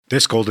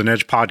This Golden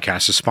Edge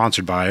podcast is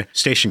sponsored by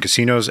Station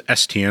Casinos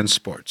STN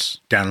Sports.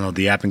 Download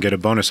the app and get a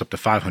bonus up to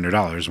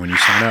 $500 when you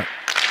sign up.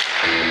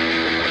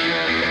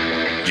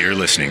 You're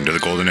listening to the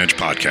Golden Edge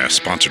podcast,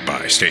 sponsored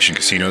by Station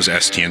Casinos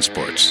STN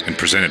Sports and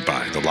presented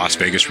by the Las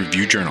Vegas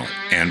Review-Journal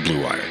and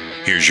Blue Wire.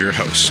 Here's your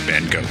host,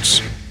 Ben Goetz.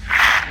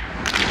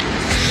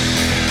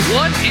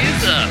 What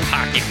is up,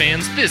 hockey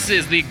fans? This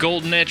is the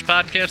Golden Edge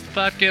podcast, the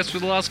podcast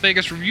where the Las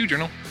Vegas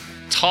Review-Journal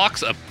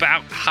talks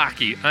about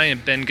hockey. I am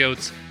Ben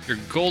Goetz, your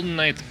Golden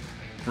Knights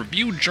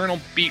Review-Journal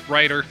beat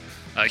writer,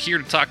 here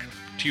to talk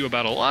to you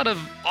about a lot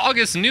of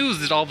August news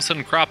that all of a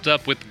sudden cropped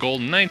up with the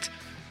Golden Knights.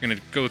 We're going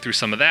to go through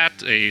some of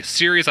that, a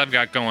series I've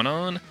got going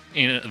on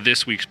in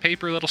this week's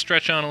paper that'll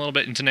stretch on a little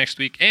bit into next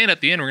week, and at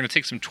the end we're going to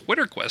take some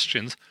Twitter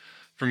questions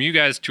from you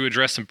guys to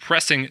address some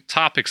pressing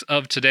topics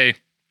of today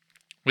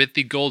with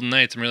the Golden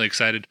Knights. I'm really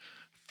excited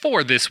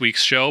for this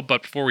week's show,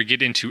 but before we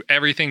get into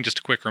everything, just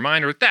a quick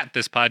reminder that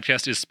this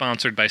podcast is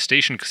sponsored by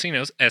Station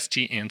Casinos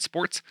STN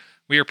Sports.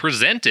 We are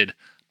presented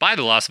by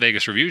the Las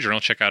Vegas Review-Journal.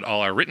 Check out all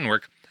our written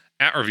work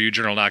at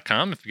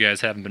reviewjournal.com. If you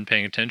guys haven't been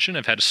paying attention,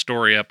 I've had a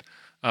story up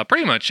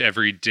pretty much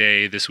every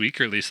day this week,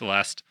 or at least the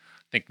last,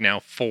 I think now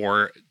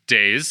 4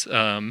 days.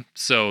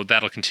 So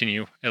that'll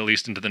continue at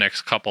least into the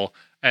next couple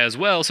as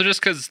well. So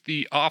just because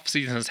the off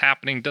season is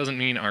happening doesn't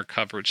mean our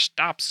coverage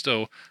stops.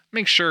 So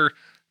make sure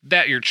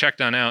that you're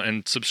checked on out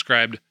and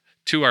subscribed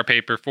to our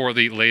paper for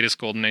the latest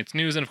Golden Knights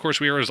news. And of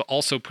course, we are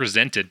also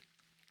presented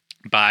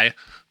by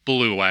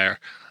Blue Wire.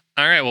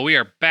 All right, well, we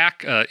are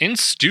back in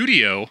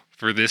studio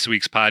for this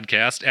week's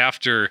podcast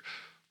after,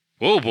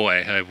 oh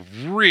boy, a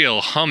real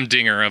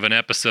humdinger of an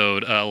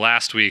episode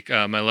last week.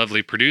 My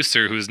lovely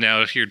producer, who's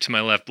now here to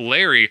my left,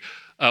 Larry,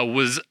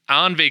 was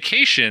on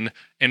vacation,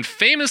 and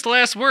famous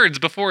last words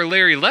before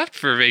Larry left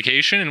for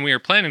vacation, and we were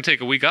planning to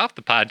take a week off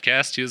the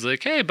podcast. He was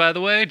like, hey, by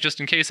the way, just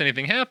in case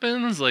anything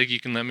happens, like, you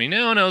can let me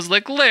know. And I was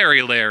like,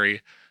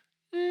 Larry,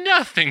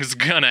 nothing's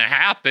gonna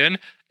happen.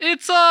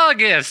 It's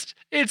August.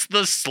 It's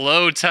the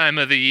slow time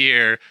of the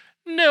year.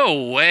 No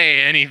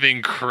way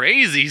anything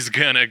crazy's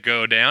gonna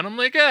go down. I'm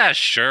like,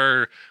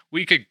 sure,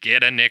 we could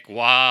get a Nick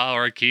Waugh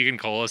or a Keegan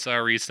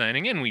Colasar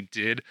re-signing, and we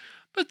did.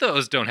 But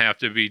those don't have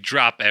to be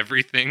drop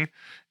everything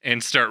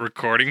and start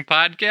recording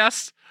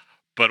podcasts.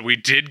 But we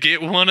did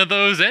get one of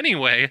those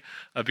anyway,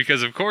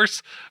 because, of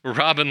course,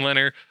 Robin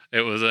Lehner,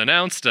 it was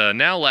announced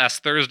now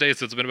last Thursday,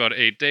 so it's been about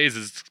 8 days,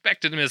 is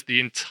expected to miss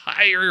the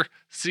entire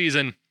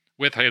season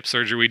with hip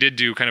surgery. We did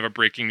do kind of a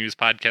breaking news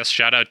podcast.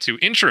 Shout out to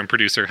interim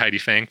producer Heidi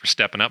Fang for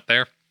stepping up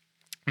there.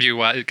 If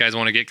you guys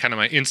want to get kind of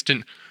my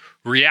instant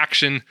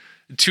reaction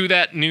to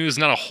that news,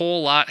 not a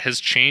whole lot has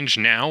changed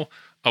now,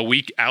 a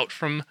week out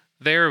from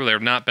there. There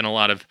have not been a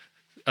lot of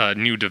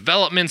new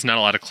developments, not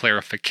a lot of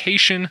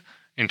clarification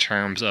in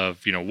terms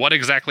of, what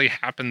exactly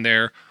happened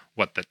there,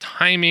 what the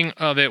timing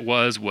of it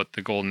was, what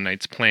the Golden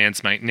Knights'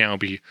 plans might now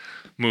be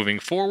moving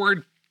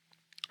forward.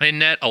 And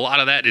net, a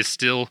lot of that is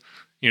still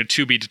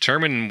to be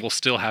determined, and we'll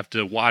still have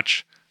to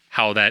watch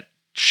how that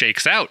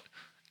shakes out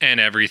and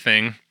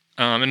everything.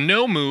 And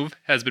no move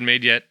has been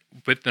made yet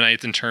with the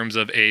Knights in terms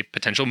of a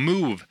potential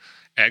move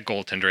at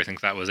goaltender. I think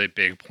that was a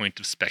big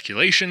point of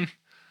speculation.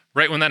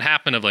 Right when that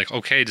happened of like,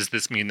 okay, does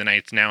this mean the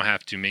Knights now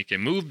have to make a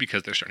move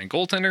because their starting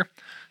goaltender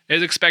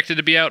is expected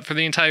to be out for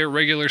the entire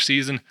regular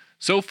season?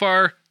 So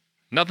far,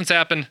 nothing's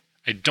happened.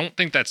 I don't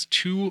think that's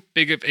too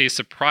big of a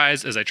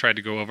surprise. As I tried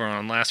to go over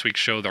on last week's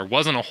show, there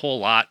wasn't a whole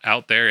lot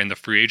out there in the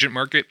free agent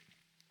market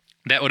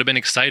that would have been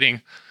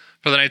exciting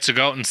for the Knights to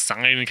go out and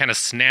sign and kind of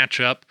snatch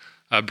up.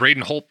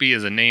 Braden Holtby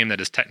is a name that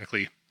is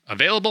technically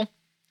available.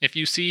 If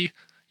you see,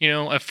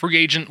 a free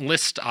agent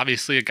list,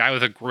 obviously a guy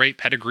with a great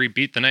pedigree,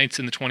 beat the Knights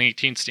in the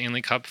 2018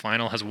 Stanley Cup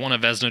final, has won a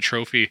Vezina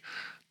Trophy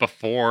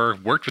before,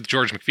 worked with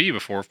George McPhee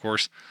before, of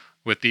course,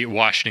 with the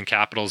Washington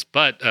Capitals,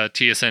 but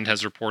TSN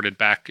has reported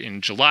back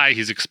in July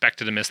he's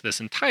expected to miss this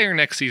entire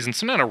next season,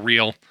 so not a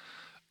real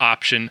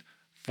option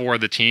for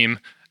the team.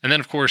 And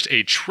then, of course,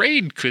 a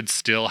trade could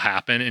still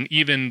happen, and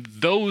even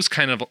those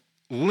kind of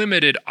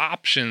limited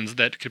options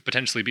that could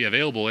potentially be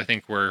available, I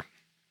think, were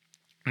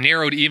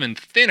narrowed even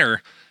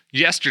thinner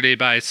yesterday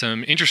by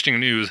some interesting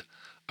news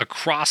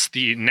across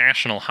the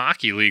National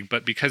Hockey League.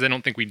 But because I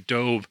don't think we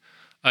dove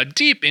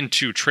deep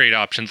into trade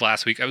options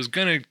last week, I was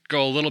going to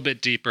go a little bit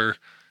deeper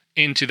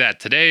into that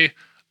today,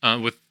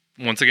 with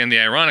once again the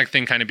ironic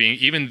thing kind of being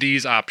even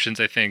these options.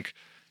 I think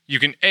you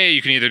can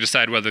either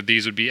decide whether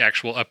these would be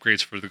actual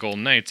upgrades for the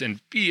Golden Knights,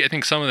 and B, I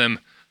think some of them,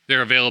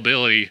 their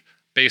availability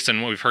based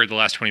on what we've heard the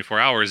last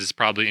 24 hours is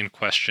probably in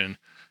question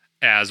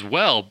as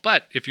well.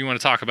 But if you want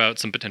to talk about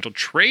some potential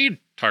trade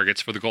targets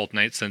for the Golden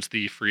Knights, since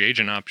the free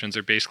agent options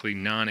are basically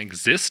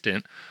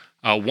non-existent,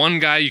 one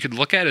guy you could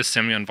look at is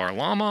Semyon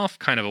Varlamov,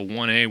 kind of a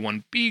 1A,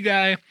 1B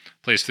guy,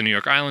 plays for the New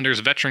York Islanders,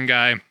 veteran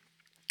guy.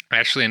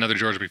 Actually, another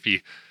George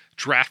McPhee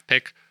draft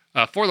pick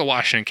for the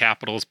Washington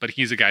Capitals, but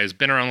he's a guy who's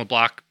been around the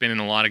block, been in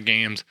a lot of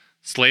games,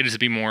 slated to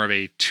be more of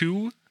a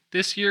 2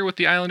 this year with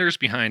the Islanders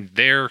behind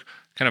their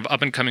kind of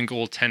up-and-coming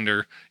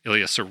goaltender,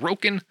 Ilya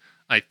Sorokin.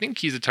 I think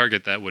he's a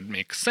target that would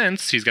make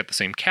sense. He's got the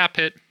same cap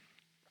hit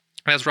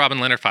Has Robin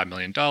Leonard $5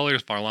 million,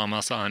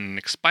 Varlamov on an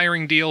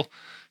expiring deal,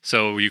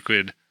 so you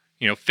could,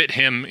 fit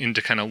him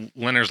into kind of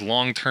Leonard's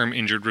long-term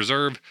injured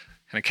reserve,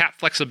 kind of cap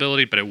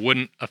flexibility, but it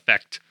wouldn't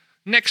affect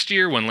next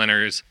year when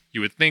Leonard is,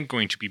 you would think,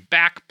 going to be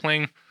back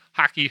playing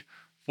hockey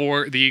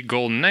for the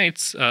Golden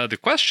Knights. The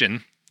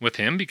question with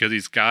him, because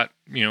he's got,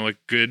 a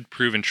good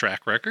proven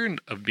track record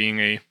of being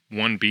a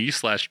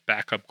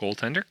 1B/backup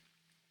goaltender,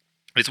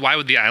 is why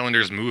would the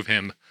Islanders move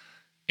him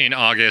in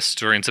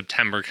August or in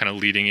September, kind of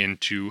leading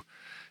into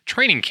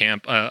training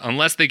camp,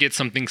 unless they get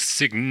something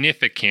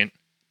significant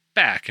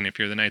back? And if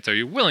you're the Knights, are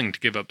you willing to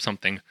give up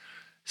something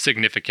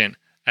significant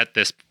at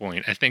this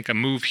point? I think a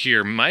move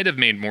here might have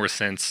made more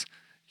sense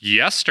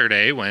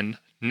yesterday when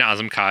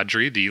Nazem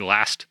Kadri, the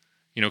last,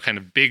 kind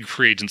of big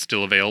free agent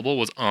still available,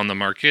 was on the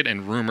market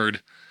and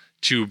rumored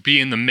to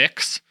be in the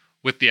mix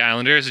with the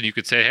Islanders. And you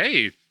could say,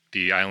 hey,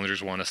 the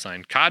Islanders want to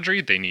sign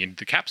Kadri. They need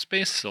the cap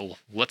space, so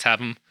let's have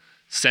them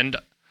send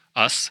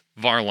us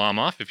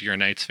Varlamov if you're a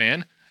Knights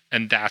fan.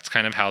 And that's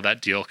kind of how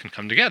that deal can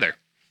come together.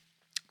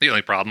 The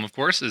only problem, of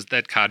course, is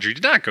that Kadri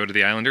did not go to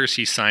the Islanders.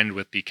 He signed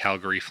with the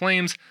Calgary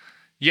Flames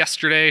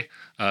yesterday.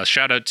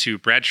 Shout out to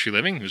Brad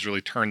Treliving, who's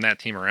really turned that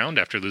team around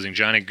after losing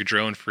Johnny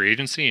Gaudreau in free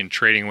agency and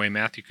trading away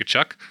Matthew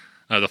Tkachuk.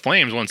 The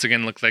Flames, once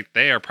again, look like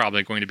they are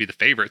probably going to be the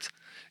favorites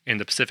in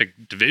the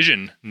Pacific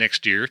Division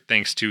next year,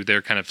 thanks to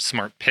their kind of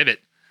smart pivot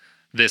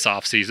this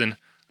offseason.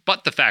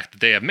 But the fact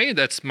that they have made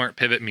that smart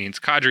pivot means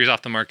Kadri's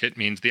off the market,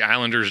 means the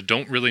Islanders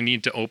don't really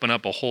need to open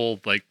up a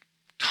whole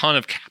ton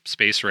of cap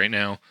space right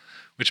now,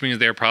 which means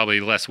they're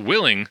probably less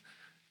willing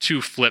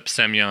to flip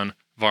Semyon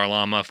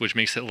Varlamov, which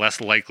makes it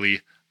less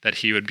likely that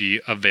he would be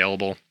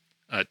available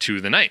to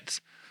the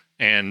Knights.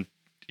 And,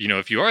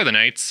 if you are the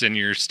Knights and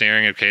you're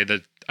staring, okay,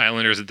 the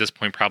Islanders at this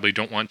point probably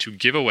don't want to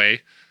give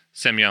away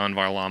Semyon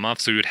Varlamov,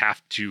 so you would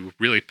have to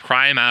really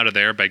pry him out of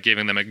there by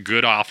giving them a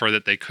good offer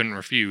that they couldn't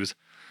refuse.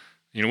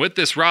 With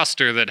this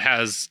roster that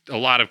has a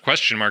lot of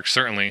question marks,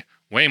 certainly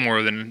way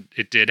more than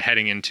it did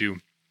heading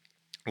into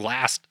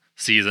last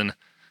season,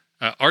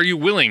 are you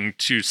willing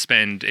to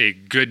spend a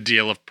good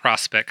deal of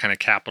prospect kind of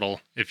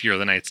capital if you're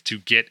the Knights to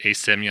get a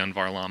Semyon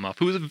Varlamov,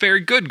 who is a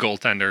very good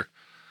goaltender,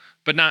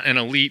 but not an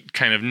elite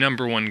kind of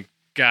number one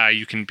guy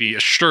you can be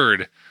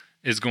assured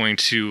is going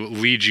to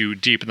lead you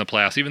deep in the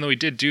playoffs, even though he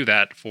did do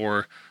that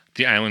for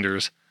the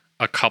Islanders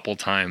a couple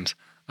times.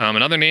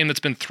 Another name that's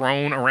been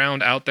thrown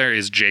around out there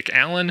is Jake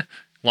Allen,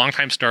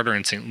 longtime starter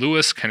in St.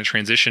 Louis, kind of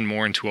transitioned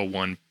more into a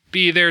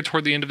 1B there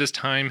toward the end of his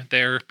time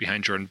there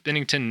behind Jordan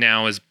Binnington.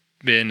 Now has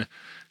been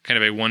kind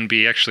of a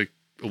 1B, actually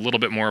a little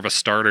bit more of a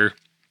starter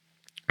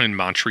in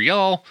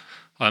Montreal.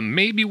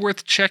 Maybe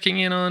worth checking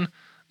in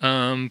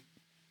on,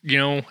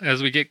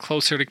 as we get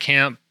closer to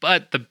camp.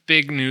 But the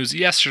big news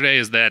yesterday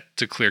is that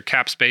to clear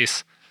cap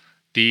space,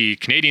 the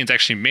Canadiens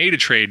actually made a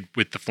trade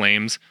with the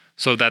Flames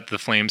so that the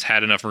Flames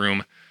had enough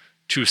room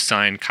to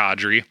sign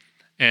Kadri.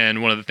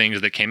 And one of the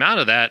things that came out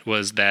of that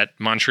was that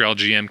Montreal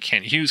GM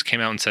Kent Hughes came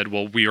out and said,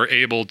 well, we were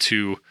able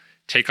to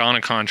take on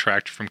a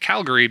contract from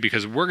Calgary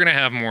because we're going to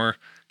have more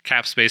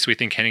cap space, we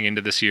think, heading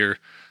into this year,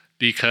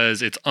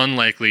 because it's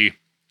unlikely,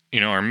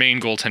 our main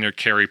goaltender,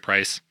 Carey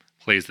Price,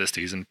 plays this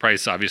season.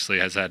 Price obviously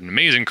has had an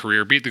amazing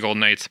career, beat the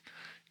Golden Knights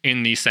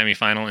in the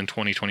semifinal in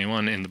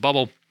 2021 in the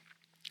bubble,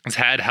 has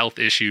had health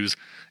issues,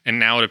 and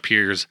now it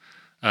appears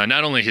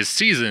not only his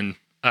season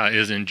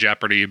is in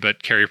jeopardy,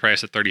 but Carey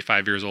Price at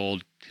 35 years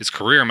old, his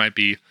career might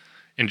be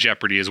in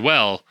jeopardy as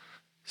well.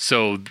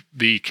 So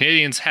the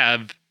Canadiens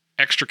have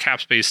extra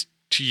cap space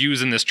to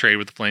use in this trade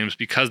with the Flames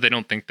because they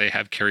don't think they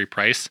have Carey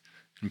Price.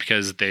 And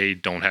because they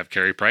don't have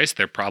Carey Price,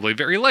 they're probably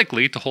very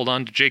likely to hold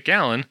on to Jake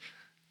Allen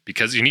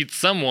because you need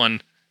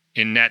someone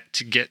in net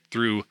to get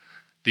through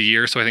the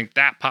year. So I think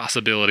that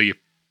possibility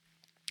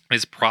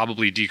is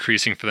probably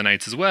decreasing for the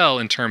Knights as well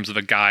in terms of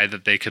a guy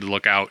that they could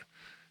look out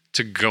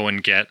to go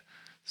and get.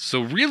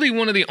 So really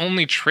one of the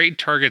only trade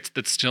targets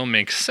that still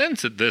makes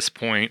sense at this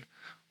point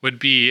would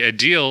be a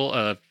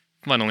deal,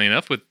 funnily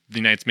enough, with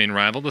the Knights' main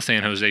rival, the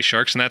San Jose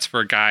Sharks, and that's for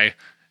a guy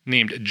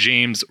named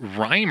James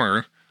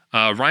Reimer.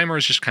 Reimer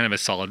is just kind of a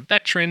solid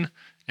veteran,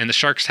 and the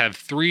Sharks have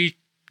three,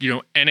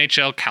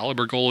 NHL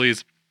caliber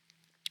goalies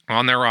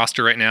on their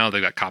roster right now.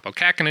 They've got Kaapo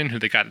Kähkönen, who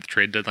they got at the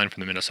trade deadline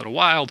from the Minnesota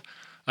Wild,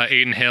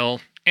 Adin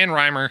Hill, and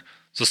Reimer.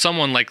 So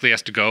someone likely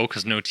has to go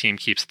because no team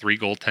keeps three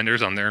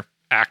goaltenders on their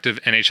active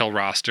NHL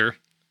roster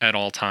at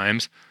all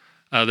times.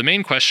 The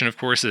main question, of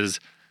course, is,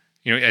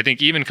 I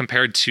think even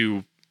compared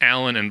to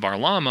Allen and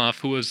Varlamov,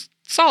 who was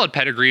solid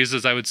pedigrees,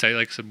 as I would say,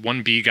 like some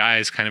 1B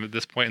guys kind of at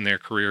this point in their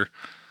career,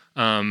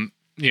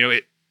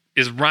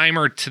 is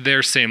Reimer to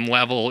their same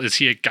level? Is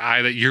he a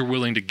guy that you're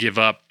willing to give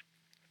up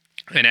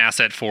an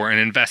asset for and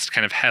invest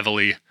kind of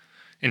heavily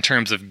in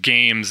terms of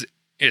games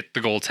at the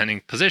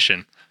goaltending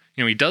position?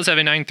 He does have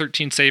a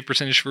 .913 save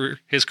percentage for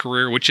his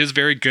career, which is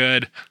very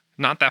good.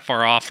 Not that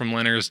far off from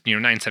Leonard's,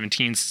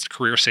 .917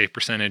 career save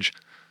percentage.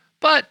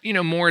 But,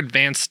 more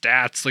advanced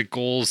stats like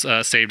goals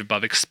saved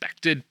above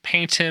expected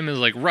paint him as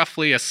like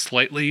roughly a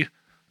slightly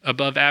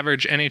above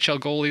average NHL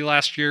goalie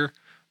last year,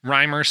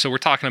 Reimer. So we're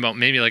talking about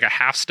maybe like a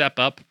half step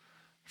up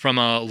from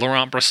a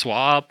Laurent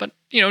Brossoit, but,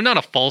 not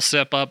a false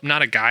step up,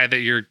 not a guy that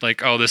you're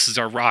like, oh, this is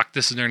our rock,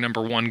 this is their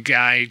number one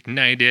guy,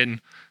 night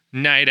in,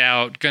 night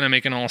out, gonna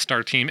make an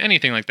all-star team,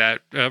 anything like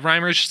that.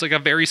 Reimer is just like a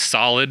very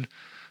solid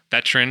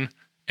veteran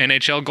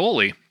NHL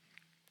goalie.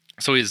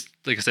 So he's,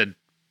 like I said,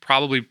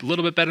 probably a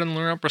little bit better than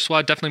Laurent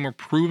Brossoit, definitely more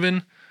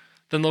proven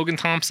than Logan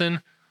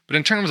Thompson. But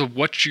in terms of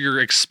what you're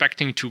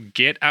expecting to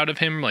get out of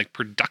him, like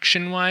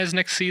production-wise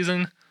next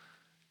season,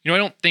 I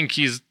don't think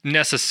he's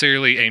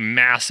necessarily a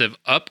massive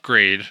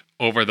upgrade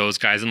over those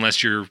guys,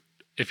 unless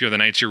if you're the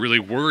Knights, you're really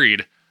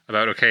worried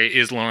about, okay,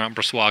 is Laurent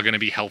Brossoit going to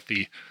be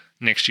healthy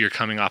next year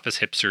coming off his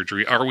hip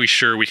surgery? Are we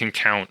sure we can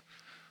count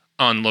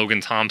on Logan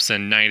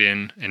Thompson night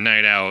in and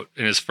night out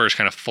in his first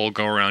kind of full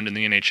go-around in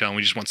the NHL, and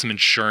we just want some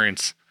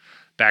insurance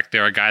back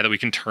there, a guy that we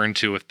can turn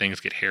to if things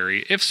get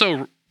hairy? If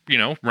so,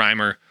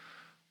 Reimer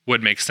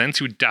would make sense.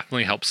 He would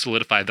definitely help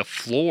solidify the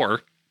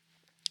floor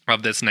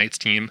of this Knights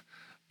team.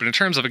 But in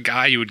terms of a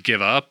guy you would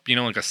give up,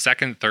 like a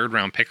second, third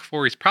round pick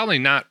for, he's probably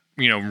not,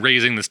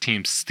 raising this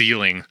team's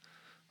ceiling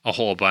a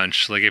whole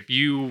bunch. Like if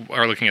you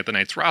are looking at the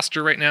Knights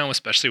roster right now,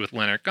 especially with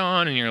Leonard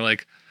gone, and you're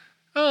like,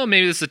 oh,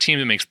 maybe this is a team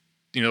that makes,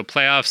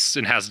 playoffs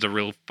and has the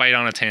real fight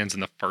on its hands in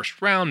the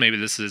first round. Maybe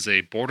this is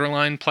a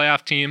borderline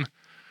playoff team.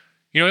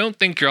 I don't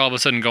think you're all of a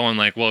sudden going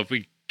like, well, if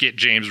we get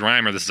James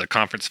Reimer, this is a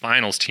conference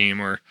finals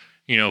team, or,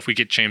 if we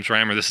get James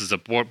Reimer, this is a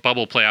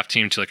bubble playoff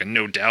team to like a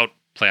no doubt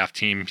playoff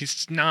team.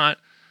 He's not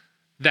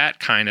that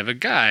kind of a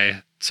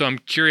guy. So I'm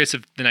curious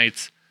if the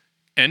Knights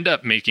end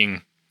up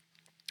making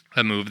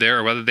a move there,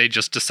 or whether they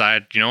just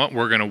decide, what,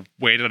 we're going to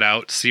wait it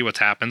out, see what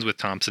happens with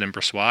Thompson and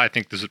Brossoit. I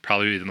think this would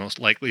probably be the most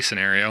likely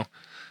scenario.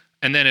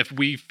 And then if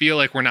we feel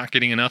like we're not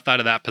getting enough out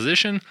of that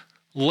position,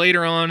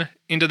 later on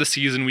into the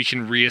season, we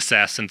can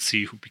reassess and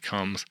see who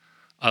becomes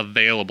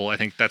available. I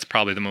think that's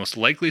probably the most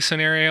likely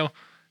scenario,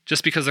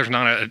 just because there's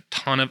not a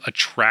ton of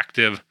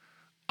attractive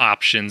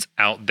options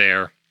out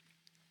there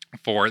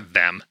for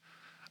them.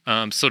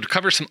 So to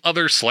cover some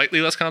other slightly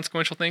less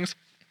consequential things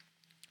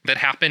that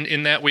happened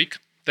in that week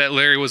that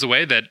Larry was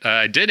away, that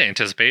I did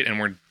anticipate and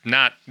we're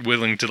not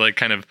willing to like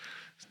kind of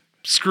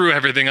screw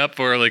everything up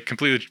or like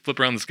completely flip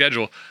around the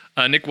schedule.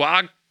 Nick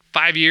Waugh,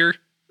 5-year,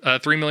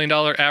 $3 million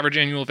average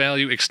annual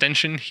value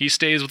extension. He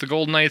stays with the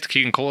Golden Knights.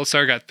 Keegan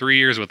Kolesar got 3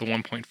 years with a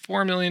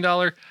 $1.4 million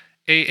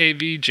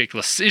AAV. Jake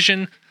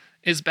Leschyshyn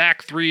is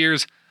back 3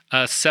 years,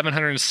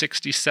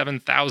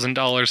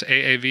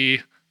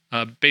 $767,000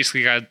 AAV.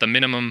 Basically got the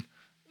minimum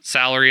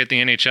salary at the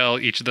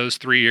NHL each of those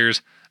 3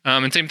 years.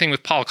 And same thing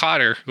with Paul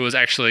Cotter, who was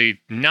actually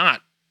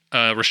not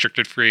a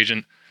restricted free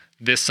agent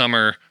this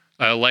summer,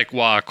 like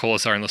Waugh,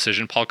 Kolesar, and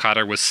Leschyshyn. Paul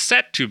Cotter was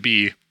set to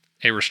be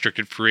a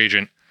restricted free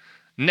agent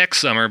next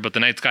summer, but the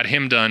Knights got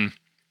him done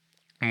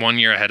 1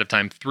 year ahead of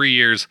time, 3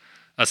 years,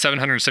 a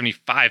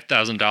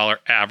 $775,000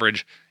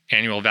 average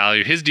annual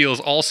value. His deal is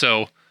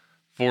also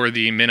for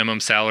the minimum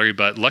salary,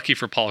 but lucky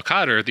for Paul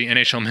Cotter, the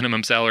NHL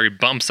minimum salary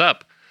bumps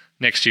up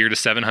next year to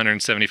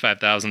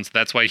 $775,000. So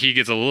that's why he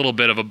gets a little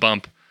bit of a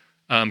bump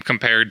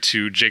compared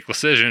to Jake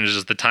Leschyshyn. It's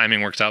just the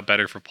timing works out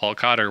better for Paul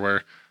Cotter,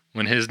 where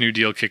when his new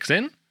deal kicks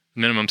in,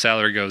 the minimum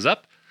salary goes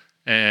up,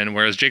 and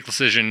whereas Jake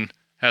Leschyshyn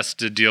has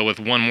to deal with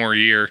 1 more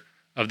year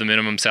of the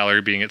minimum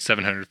salary being at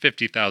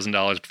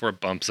 $750,000 before it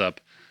bumps up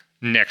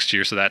next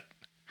year. So that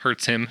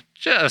hurts him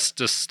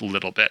just a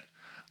little bit.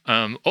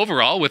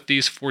 Overall, with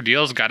these 4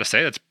 deals, got to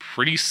say, that's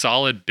pretty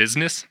solid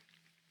business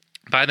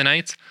by the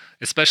Knights,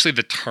 especially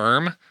the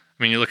term. I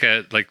mean, you look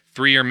at like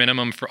 3-year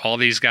minimum for all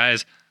these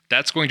guys.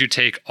 That's going to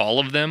take all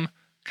of them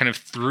kind of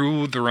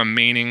through the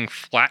remaining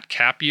flat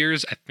cap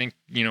years. I think,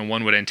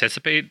 one would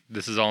anticipate.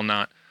 This is all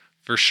not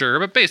for sure,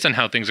 but based on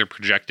how things are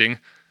projecting,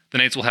 the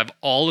Knights will have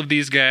all of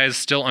these guys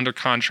still under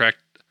contract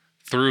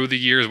through the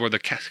years where the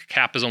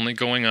cap is only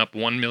going up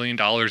 $1 million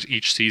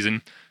each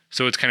season.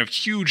 So it's kind of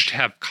huge to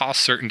have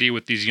cost certainty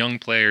with these young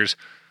players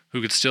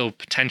who could still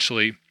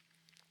potentially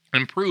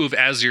improve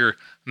as you're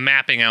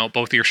mapping out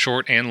both your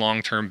short and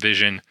long-term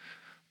vision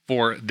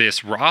for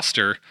this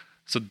roster.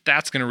 So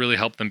that's going to really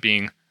help them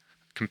being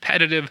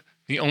competitive.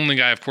 The only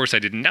guy, of course, I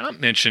did not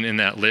mention in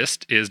that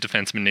list is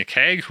defenseman Nick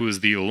Hague, who is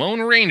the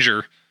Lone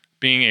Ranger,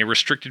 being a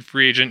restricted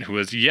free agent who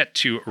has yet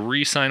to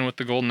re-sign with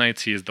the Golden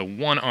Knights. He is the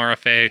one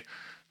RFA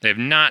they have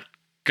not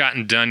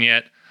gotten done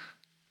yet.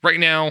 Right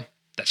now,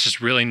 that's just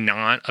really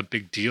not a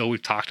big deal.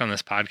 We've talked on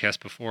this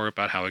podcast before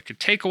about how it could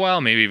take a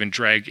while, maybe even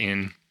drag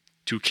in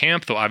to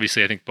camp, though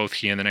obviously I think both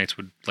he and the Knights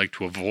would like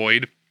to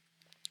avoid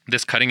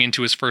this cutting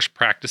into his first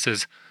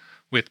practices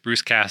with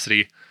Bruce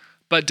Cassidy.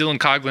 But Dylan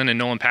Coghlan and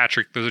Nolan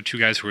Patrick, those are 2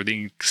 guys who were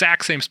the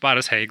exact same spot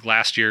as Hague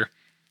last year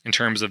in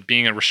terms of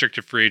being a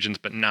restricted free agents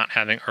but not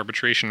having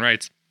arbitration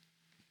rights.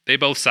 They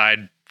both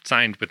signed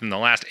within the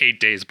last 8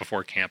 days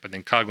before camp. I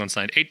think Coghlan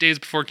signed 8 days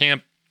before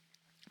camp.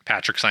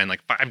 Patrick signed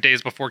like 5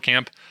 days before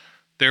camp.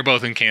 They're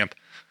both in camp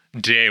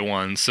day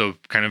 1. So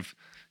kind of,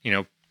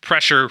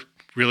 pressure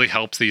really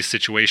helps these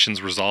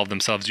situations resolve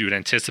themselves. You would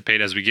anticipate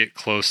as we get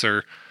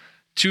closer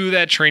to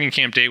that training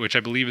camp date, which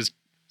I believe is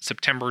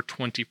September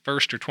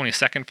 21st or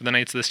 22nd for the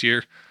Knights this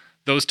year.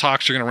 Those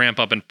talks are going to ramp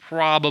up, and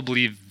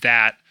probably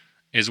that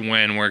is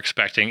when we're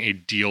expecting a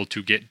deal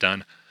to get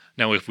done.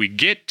 Now, if we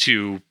get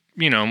to,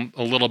 a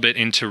little bit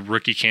into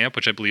rookie camp,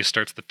 which I believe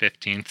starts the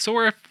 15th, so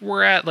if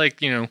we're at the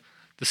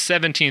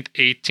 17th,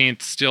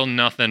 18th, still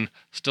nothing,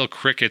 still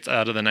crickets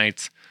out of the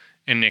Knights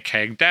and Nick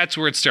Hague, that's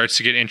where it starts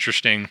to get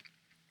interesting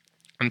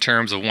in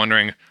terms of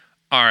wondering,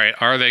 all right,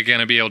 are they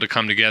going to be able to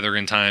come together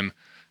in time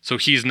so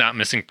he's not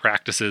missing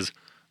practices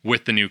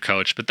with the new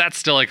coach? But that's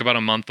still about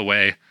a month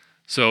away.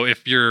 So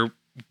if you're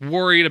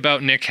worried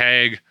about Nick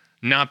Hague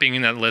not being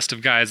in that list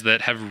of guys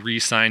that have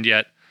re-signed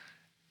yet,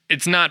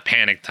 it's not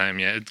panic time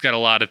yet. It's got a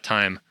lot of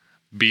time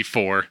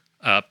before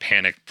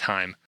panic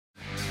time.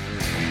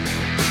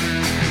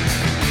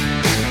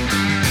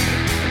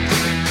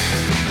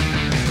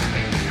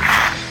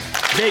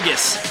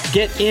 Vegas,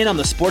 get in on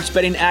the sports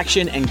betting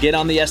action and get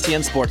on the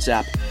STN Sports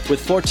app.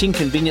 With 14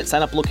 convenient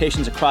sign-up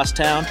locations across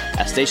town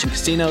at Station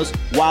Casinos,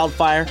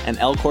 Wildfire, and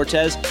El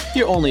Cortez,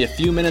 you're only a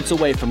few minutes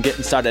away from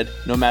getting started,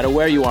 no matter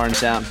where you are in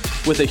town.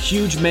 With a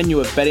huge menu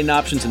of betting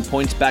options and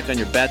points back on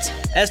your bets,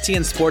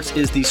 STN Sports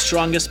is the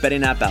strongest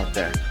betting app out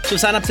there. So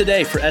sign up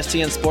today for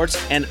STN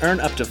Sports and earn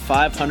up to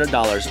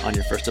 $500 on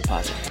your first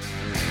deposit.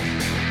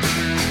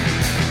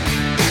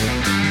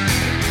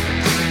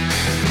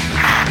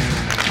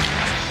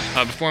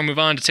 Before I move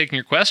on to taking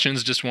your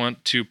questions, just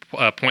want to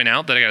point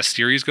out that I got a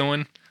series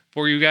going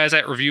for you guys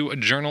at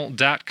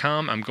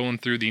reviewjournal.com. I'm going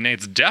through the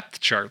Knights depth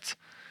charts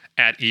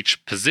at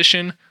each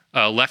position.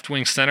 Left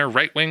wing, center,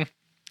 right wing,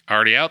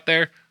 already out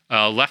there.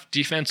 Left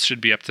defense should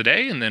be up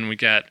today. And then we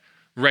got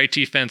right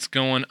defense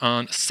going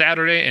on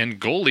Saturday and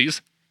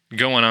goalies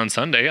going on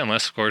Sunday,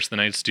 unless, of course, the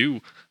Knights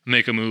do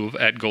make a move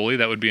at goalie.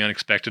 That would be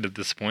unexpected at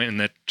this point, and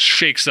that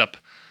shakes up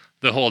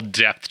the whole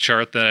depth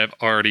chart that I've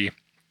already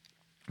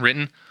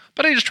written.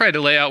 But I just tried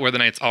to lay out where the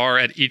Knights are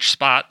at each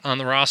spot on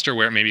the roster,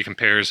 where it maybe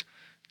compares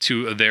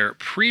to their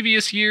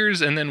previous years,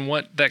 and then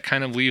what that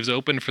kind of leaves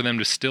open for them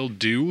to still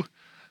do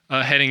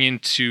heading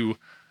into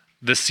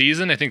the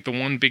season. I think the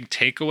one big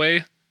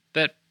takeaway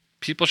that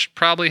people should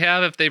probably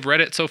have, if they've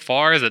read it so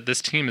far, is that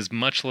this team is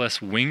much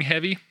less wing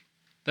heavy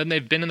than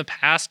they've been in the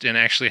past, and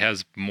actually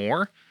has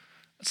more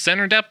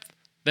center depth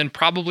than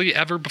probably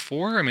ever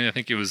before. I mean, I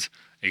think it was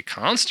a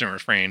constant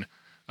refrain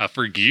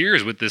for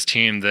years with this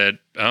team that,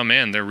 oh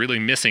man, they're really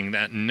missing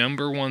that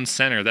number one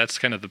center. That's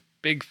kind of the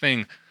big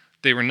thing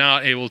they were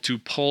not able to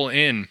pull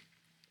in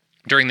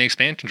during the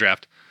expansion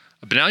draft.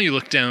 But now you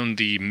look down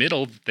the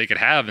middle that they could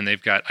have, and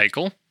they've got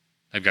Eichel,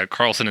 they've got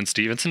Carlson and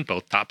Stevenson,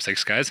 both top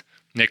six guys.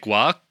 Nick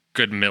Waugh,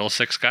 good middle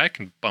six guy,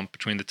 can bump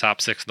between the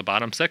top six and the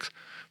bottom six.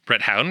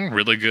 Brett Howden,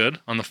 really good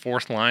on the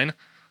fourth line.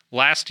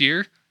 Last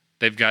year,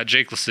 they've got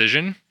Jake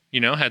Leschyshyn,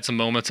 had some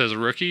moments as a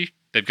rookie.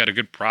 They've got a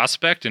good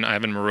prospect in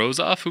Ivan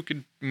Morozov who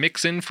could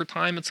mix in for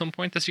time at some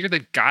point this year.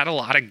 They've got a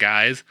lot of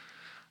guys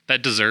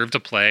that deserve to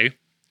play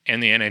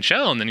in the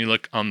NHL. And then you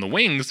look on the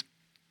wings,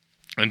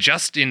 and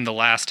just in the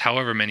last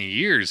however many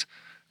years,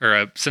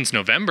 or since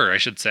November, I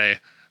should say,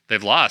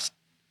 they've lost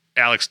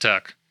Alex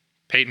Tuch,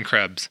 Peyton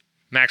Krebs,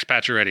 Max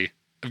Pacioretty,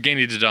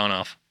 Evgeny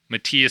Dodonov,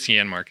 Matthias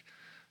Janmark.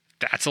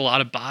 That's a lot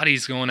of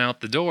bodies going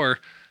out the door,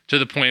 to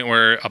the point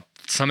where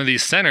some of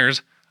these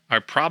centers are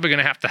probably going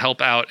to have to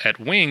help out at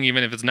wing,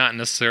 even if it's not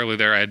necessarily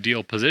their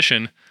ideal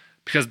position,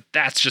 because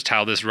that's just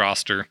how this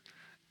roster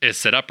is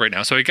set up right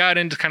now. So we got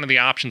into kind of the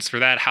options for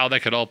that, how they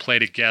could all play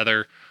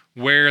together,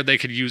 where they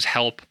could use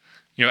help,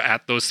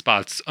 at those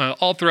spots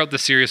all throughout the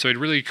series. So I'd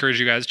really encourage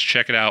you guys to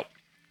check it out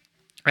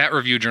at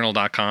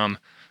reviewjournal.com.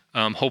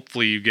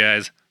 Hopefully you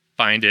guys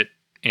find it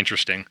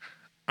interesting.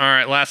 All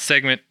right, last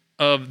segment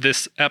of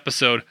this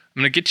episode.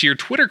 I'm going to get to your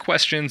Twitter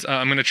questions.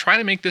 I'm going to try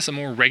to make this a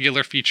more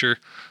regular feature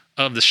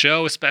of the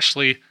show,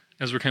 especially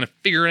as we're kind of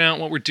figuring out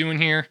what we're doing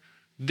here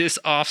this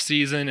off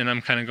season, and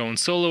I'm kind of going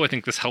solo. I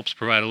think this helps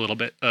provide a little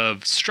bit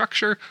of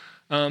structure.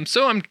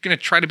 So I'm going to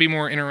try to be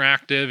more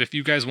interactive. If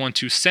you guys want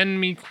to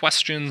send me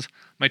questions,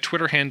 my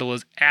Twitter handle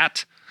is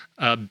at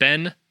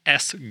Ben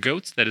S.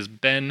 Goetz. That is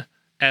Ben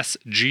S.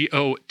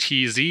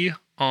 G-O-T-Z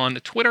on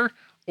Twitter.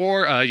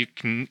 Or you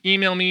can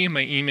email me.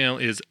 My email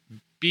is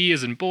B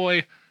as in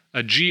boy,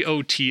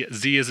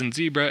 G-O-T-Z as in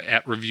zebra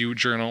at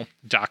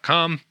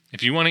reviewjournal.com.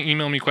 If you want to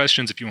email me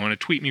questions, if you want to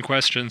tweet me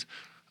questions,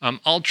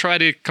 I'll try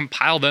to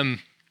compile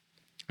them.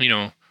 I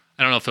don't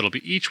know if it'll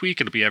be each week,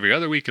 it'll be every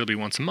other week, it'll be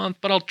once a month,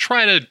 but I'll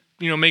try to,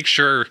 make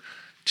sure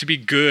to be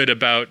good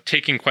about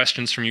taking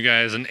questions from you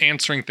guys and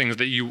answering things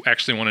that you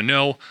actually want to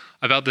know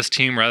about this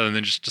team, rather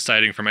than just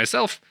deciding for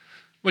myself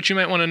what you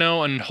might want to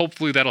know. And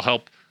hopefully that'll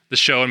help the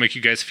show and make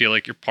you guys feel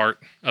like you're part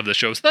of the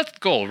show. So that's the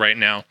goal right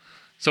now.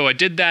 So I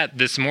did that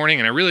this morning,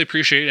 and I really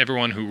appreciate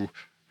everyone who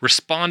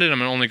responded.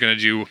 I'm only going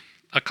to do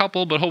a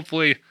couple, but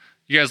hopefully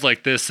you guys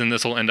like this, and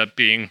this will end up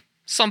being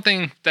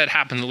something that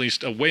happens at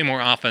least way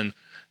more often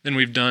than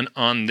we've done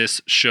on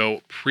this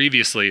show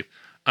previously.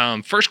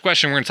 First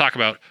question we're going to talk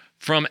about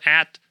from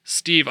at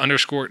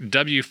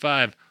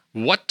Steve_W5.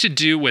 What to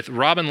do with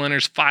Robin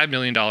Lehner's $5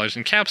 million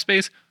in cap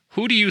space?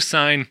 Who do you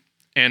sign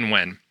and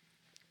when?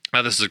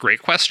 This is a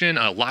great question.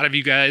 A lot of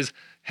you guys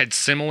had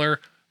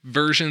similar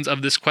versions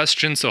of this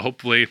question, so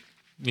hopefully,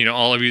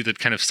 all of you that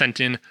kind of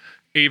sent in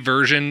a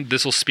version.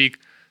 This will speak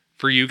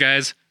for you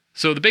guys.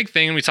 So the big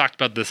thing, and we talked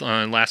about this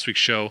on last week's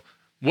show,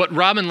 what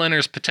Robin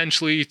Lehner's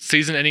potentially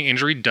season-ending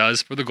injury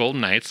does for the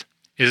Golden Knights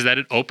is that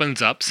it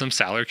opens up some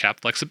salary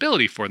cap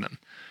flexibility for them.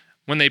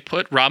 When they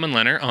put Robin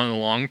Lehner on a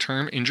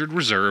long-term injured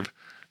reserve,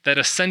 that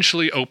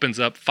essentially opens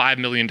up $5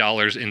 million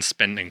in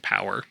spending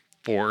power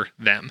for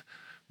them,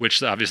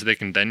 which obviously they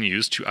can then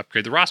use to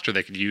upgrade the roster.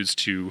 They could use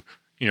to,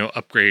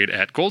 upgrade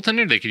at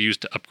goaltender. They could use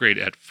to upgrade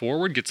at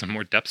forward, get some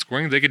more depth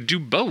scoring. They could do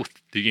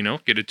both, get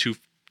a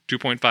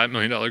 $2.5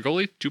 million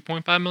goalie,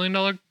 $2.5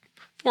 million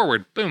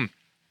forward. Boom.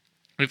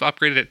 We've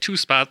upgraded at 2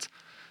 spots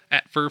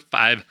for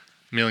 $5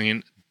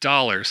 million.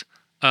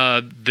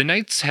 The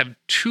Knights have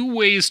 2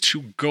 ways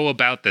to go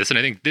about this, and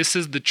I think this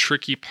is the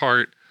tricky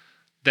part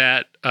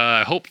that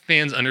I hope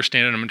fans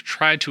understand, and I'm going to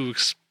try to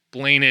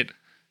explain it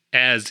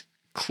as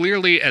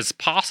clearly as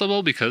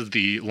possible because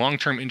the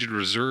long-term injured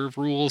reserve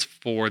rules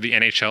for the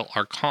NHL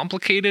are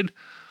complicated,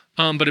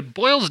 but it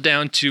boils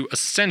down to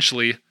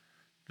essentially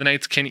the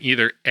Knights can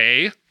either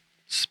A,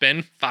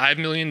 spend $5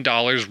 million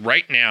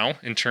right now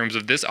in terms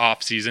of this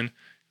offseason,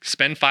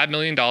 spend $5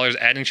 million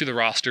adding to the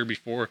roster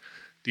before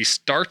the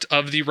start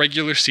of the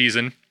regular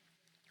season,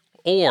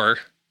 or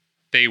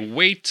they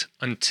wait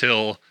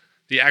until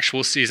the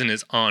actual season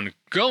is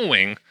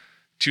ongoing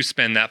to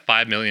spend that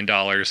 $5 million.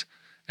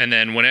 And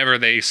then whenever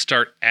they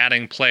start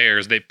adding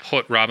players, they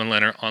put Robin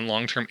Lehner on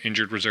long-term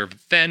injured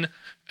reserve then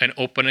and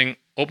open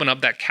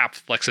up that cap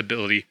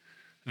flexibility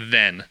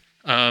then.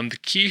 The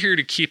key here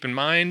to keep in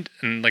mind,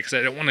 and like I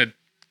said, I don't want to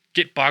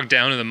get bogged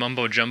down in the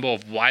mumbo jumbo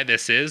of why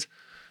this is,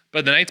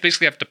 but the Knights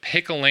basically have to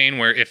pick a lane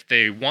where if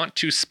they want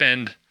to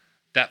spend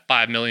that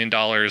 $5 million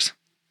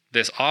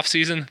this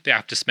offseason, they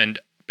have to spend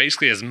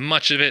basically as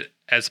much of it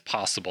as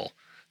possible.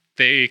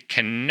 They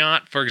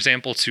cannot, for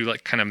example, to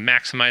kind of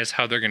maximize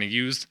how they're going to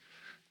use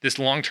this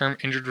long-term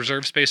injured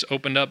reserve space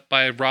opened up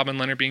by Robin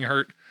Lehner being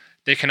hurt,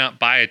 they cannot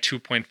buy a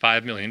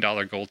 $2.5 million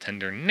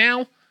goaltender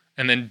now,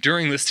 and then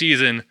during the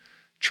season,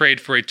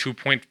 trade for a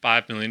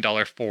 $2.5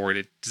 million forward.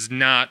 It does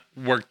not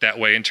work that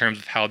way in terms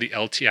of how the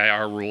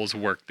LTIR rules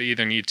work. They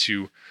either need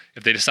to,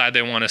 if they decide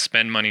they want to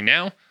spend money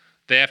now,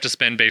 they have to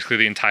spend basically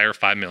the entire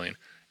 $5 million.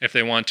 If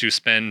they want to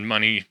spend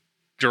money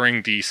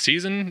during the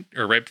season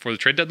or right before the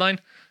trade deadline,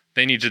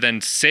 they need to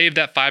then save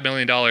that $5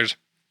 million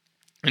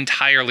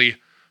entirely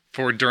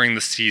for during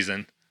the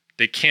season.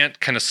 They can't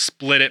kind of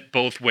split it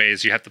both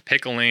ways. You have to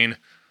pick a lane,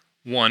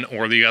 one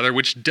or the other,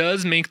 which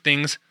does make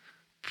things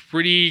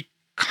pretty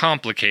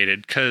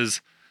complicated because,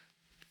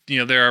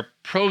 there are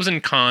pros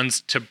and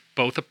cons to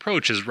both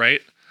approaches, right?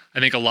 I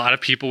think a lot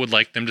of people would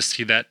like them to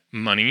see that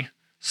money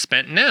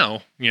spent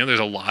now. There's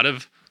a lot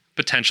of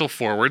potential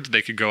forwards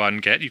they could go out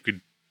and get. You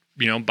could,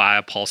 buy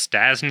a Paul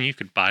Stastny. You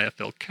could buy a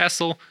Phil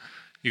Kessel.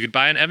 You could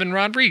buy an Evan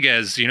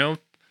Rodriguez,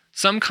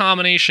 some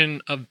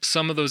combination of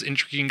some of those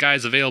intriguing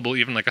guys available,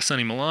 even like a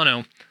Sonny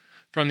Milano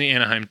from the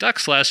Anaheim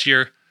Ducks last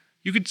year.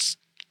 You could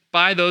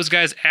buy those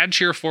guys, add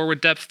to your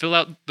forward depth, fill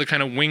out the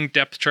kind of wing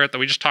depth chart that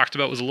we just talked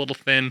about was a little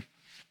thin,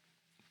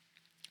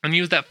 and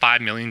use that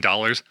 $5 million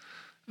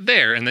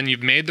there. And then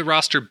you've made the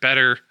roster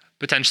better,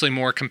 potentially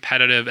more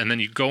competitive, and then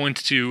you go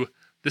into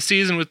the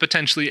season with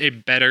potentially a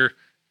better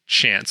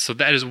chance. So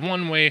that is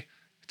one way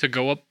to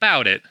go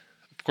about it.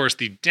 Of course,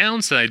 the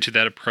downside to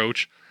that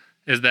approach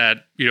is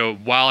that,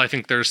 while I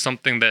think there's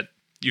something that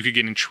you could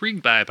get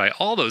intrigued by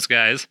all those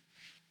guys,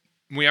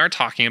 we are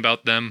talking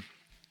about them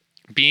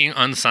being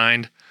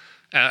unsigned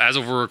as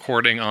of we're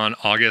recording on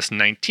August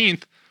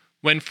 19th,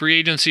 when free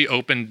agency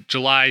opened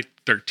July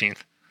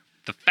 13th.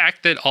 The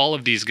fact that all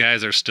of these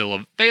guys are still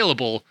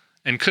available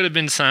and could have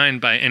been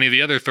signed by any of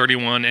the other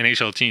 31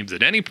 NHL teams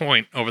at any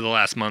point over the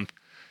last month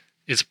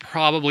is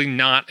probably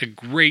not a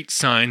great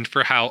sign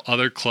for how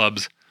other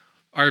clubs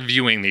are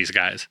viewing these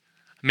guys.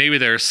 Maybe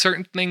there are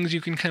certain things you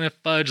can kind of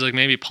fudge, like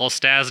maybe Paul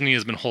Stastny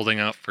has been holding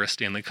out for a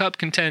Stanley Cup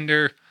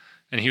contender,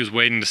 and he was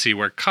waiting to see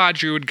where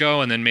Kadri would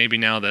go, and then maybe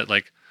now that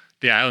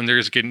the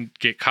Islanders get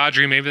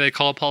Kadri, maybe they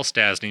call Paul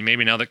Stastny.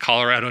 Maybe now that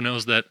Colorado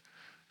knows that,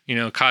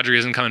 Kadri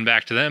isn't coming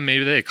back to them,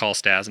 maybe they call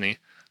Stastny.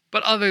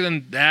 But other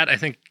than that, I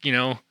think,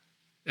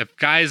 if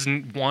guys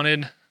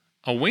wanted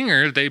a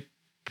winger, they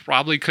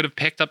probably could have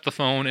picked up the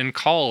phone and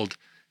called,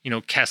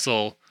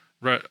 Kessel,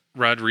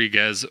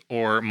 Rodriguez,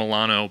 or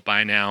Milano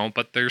by now,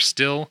 but they're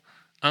still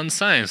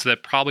unsigned. So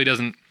that probably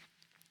doesn't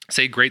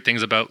say great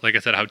things about, like I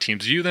said, how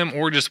teams view them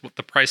or just what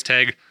the price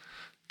tag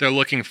they're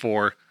looking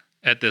for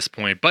at this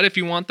point. But if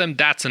you want them,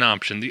 that's an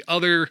option. The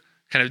other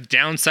kind of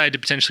downside to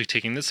potentially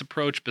taking this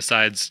approach,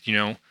 besides,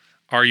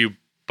 are you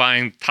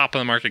buying top of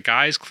the market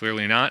guys?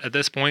 Clearly not at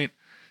this point,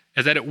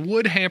 is that it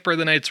would hamper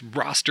the Knights'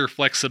 roster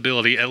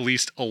flexibility at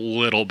least a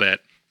little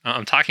bit.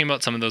 I'm talking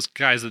about some of those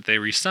guys that they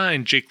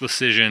re-signed, Jake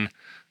Leschyshyn,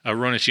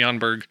 Ronis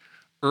Jonberg,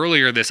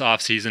 earlier this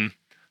offseason.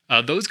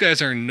 Those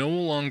guys are no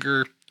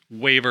longer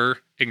waiver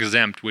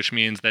exempt, which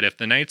means that if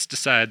the Knights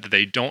decide that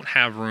they don't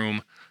have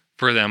room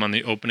for them on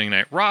the opening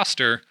night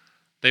roster,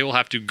 they will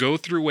have to go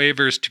through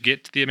waivers to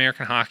get to the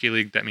American Hockey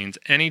League. That means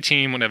any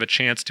team would have a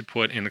chance to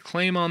put in a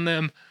claim on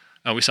them.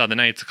 We saw the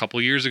Knights a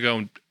couple years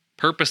ago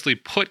purposely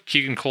put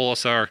Keegan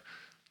Colasar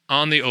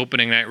on the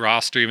opening night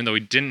roster, even though he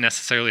didn't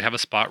necessarily have a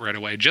spot right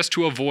away, just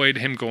to avoid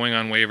him going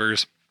on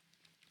waivers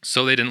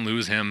so they didn't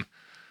lose him.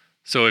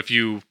 So if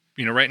you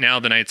right now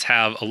the Knights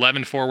have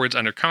 11 forwards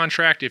under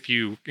contract. If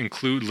you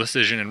include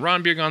Leschyshyn and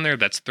Rondbjerg on there,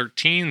 that's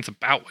 13. It's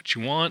about what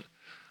you want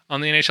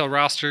on the NHL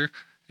roster.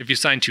 If you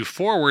sign 2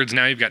 forwards,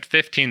 now you've got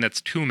 15.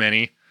 That's too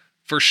many.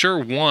 For sure,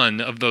 one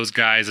of those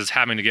guys is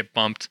having to get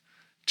bumped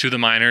to the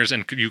minors,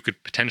 and you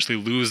could potentially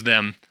lose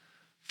them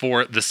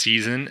for the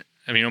season.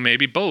 I mean,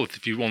 maybe both.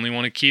 If you only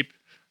want to keep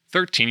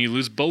 13, you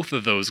lose both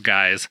of those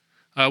guys,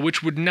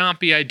 which would not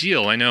be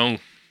ideal. I know,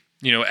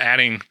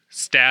 adding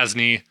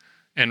Stastny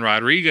and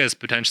Rodriguez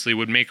potentially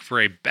would make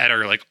for a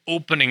better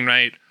opening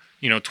night,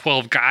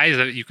 12 guys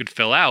that you could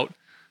fill out.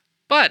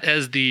 But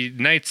as the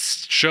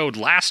Knights showed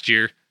last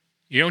year,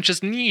 you don't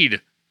just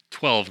need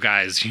 12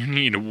 guys. You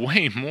need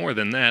way more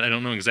than that. I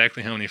don't know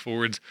exactly how many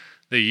forwards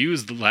they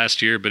used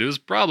last year, but it was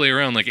probably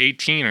around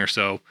 18 or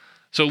so.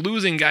 So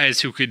losing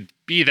guys who could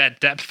be that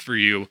depth for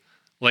you,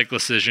 like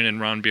Leschyshyn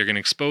and Rondbjerg, and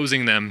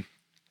exposing them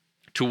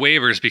to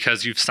waivers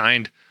because you've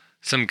signed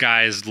some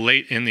guys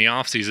late in the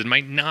offseason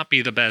might not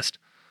be the best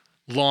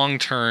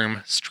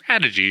long-term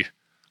strategy.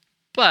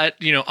 But,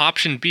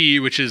 option B,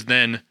 which is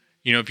then,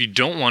 if you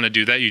don't want to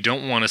do that, you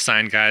don't want to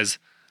sign guys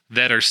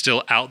that are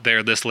still out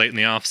there this late in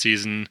the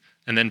offseason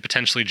and then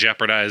potentially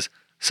jeopardize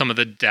some of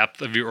the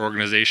depth of your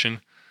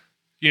organization.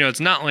 It's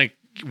not like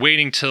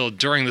waiting till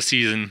during the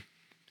season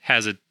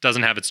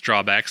doesn't have its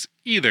drawbacks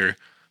either.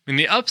 I mean,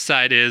 the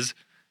upside is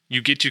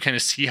you get to kind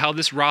of see how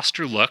this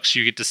roster looks.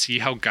 You get to see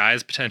how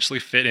guys potentially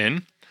fit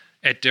in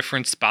at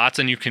different spots,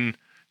 and you can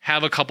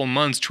have a couple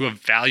months to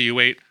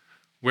evaluate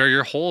where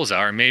your holes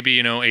are. Maybe,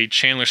 a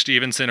Chandler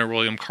Stevenson or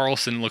William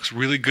Karlsson looks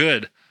really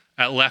good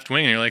at left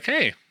wing, and you're like,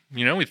 hey,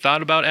 we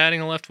thought about adding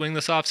a left wing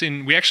this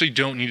offseason. We actually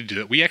don't need to do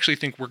that. We actually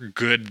think we're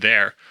good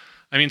there.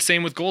 I mean,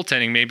 same with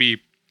goaltending.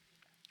 Maybe,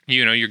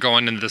 you're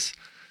going into this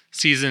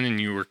season and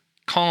you were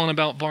calling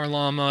about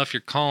Varlamov, if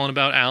you're calling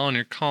about Allen,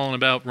 you're calling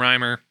about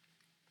Reimer.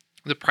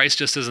 The price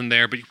just isn't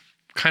there, but you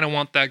kind of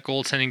want that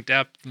goaltending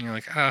depth, and you're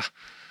like,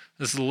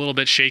 this is a little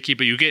bit shaky,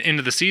 but you get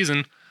into the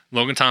season,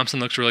 Logan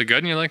Thompson looks really good,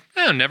 and you're like,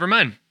 never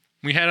mind.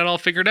 We had it all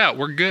figured out.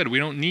 We're good. We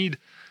don't need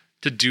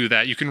to do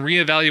that. You can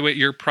reevaluate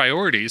your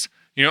priorities.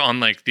 On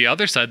the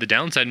other side, the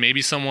downside,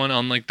 maybe someone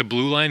on the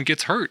blue line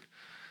gets hurt,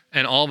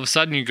 and all of a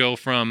sudden you go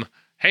from,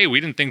 hey, we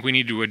didn't think we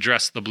need to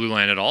address the blue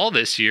line at all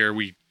this year.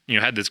 We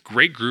had this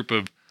great group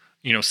of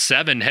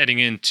 7 heading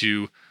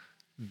into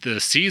the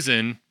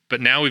season,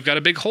 but now we've got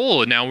a big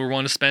hole, and now we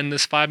want to spend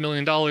this $5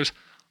 million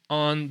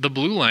on the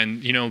blue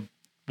line.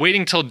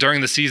 Waiting till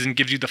during the season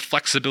gives you the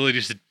flexibility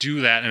to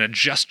do that and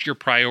adjust your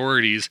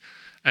priorities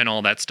and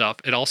all that stuff.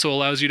 It also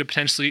allows you to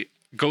potentially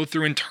go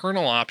through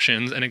internal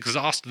options and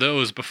exhaust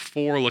those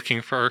before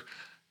looking for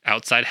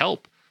outside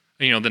help.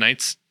 The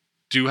Knights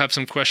do have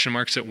some question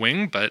marks at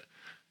wing, but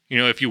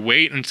if you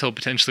wait until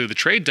potentially the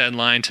trade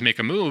deadline to make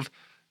a move,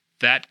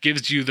 that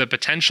gives you the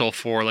potential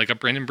for a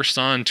Brendan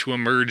Brisson to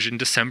emerge in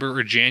December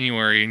or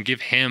January and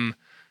give him,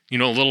 a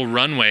little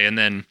runway. And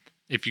then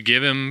if you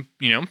give him,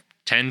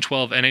 10,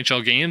 12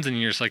 NHL games and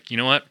you're just like,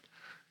 what?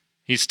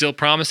 He's still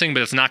promising,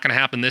 but it's not going to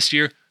happen this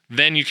year.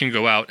 Then you can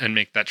go out and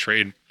make that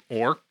trade.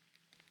 Or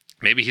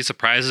maybe he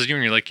surprises you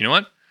and you're like,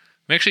 what?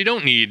 We actually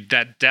don't need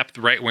that depth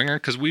right winger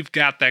because we've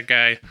got that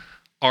guy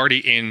already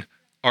in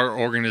our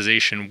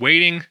organization.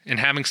 Waiting and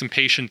having some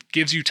patience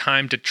gives you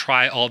time to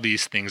try all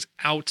these things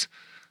out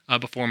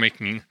before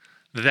making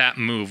that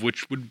move,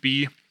 which would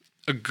be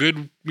a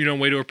good,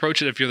 way to approach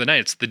it if you're the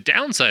Knights. The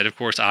downside, of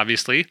course,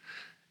 obviously,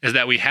 is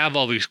that we have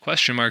all these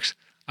question marks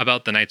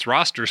about the Knights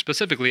roster,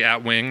 specifically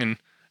at wing and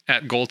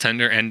at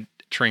goaltender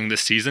entering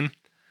this season.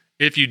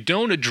 If you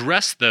don't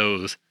address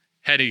those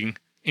heading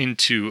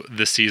into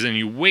the season,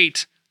 you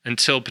wait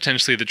until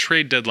potentially the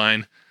trade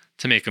deadline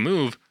to make a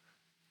move,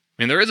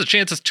 there is a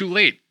chance it's too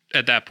late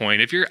at that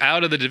point. If you're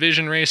out of the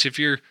division race, if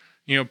you're,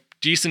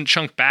 decent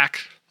chunk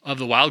back of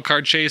the wild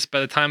card chase by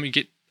the time we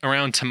get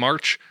around to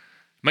March,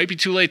 it might be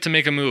too late to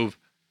make a move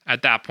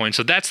at that point.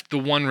 So that's the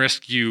one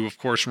risk you, of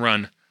course,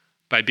 run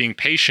by being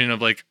patient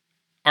of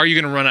are you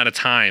going to run out of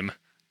time?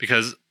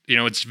 Because,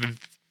 it's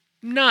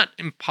not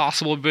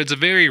impossible, but it's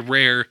very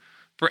rare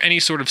for any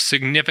sort of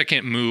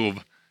significant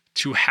move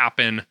to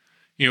happen,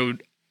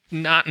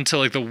 not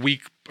until the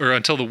week or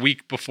until the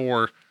week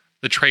before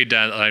the trade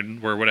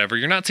deadline or whatever.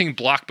 You're not seeing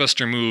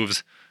blockbuster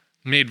moves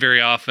made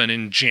very often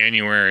in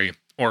January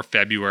or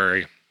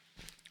February.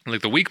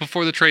 The week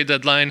before the trade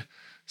deadline,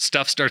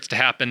 stuff starts to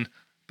happen.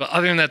 But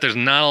other than that, there's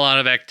not a lot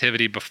of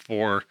activity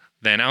before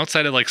then,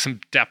 outside of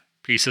some depth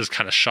pieces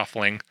kind of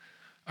shuffling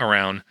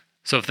around.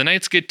 So if the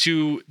Knights get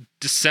to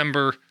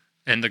December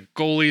and the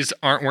goalies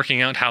aren't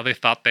working out how they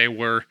thought they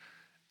were,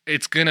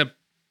 it's going to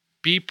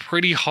be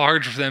pretty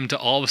hard for them to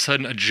all of a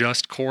sudden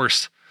adjust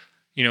course,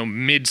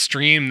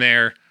 midstream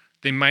there.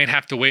 They might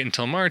have to wait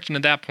until March, and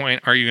at that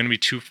point, are you going to be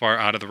too far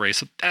out of the race?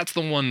 So that's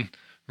the one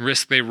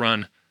risk they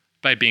run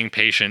by being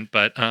patient.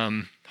 But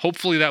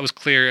hopefully that was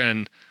clear,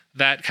 and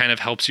that kind of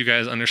helps you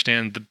guys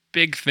understand the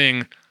big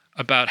thing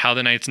about how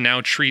the Knights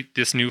now treat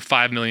this new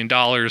 $5 million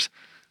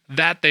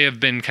that they have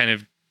been kind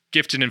of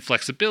gifted in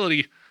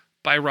flexibility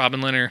by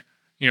Robin Lehner,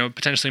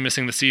 potentially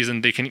missing the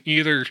season. They can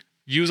either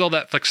use all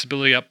that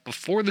flexibility up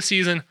before the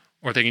season,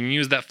 or they can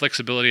use that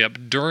flexibility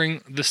up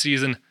during the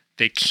season.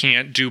 They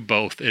can't do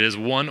both. It is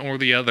one or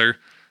the other.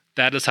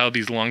 That is how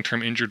these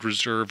long-term injured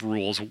reserve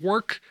rules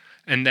work,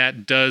 and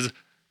that does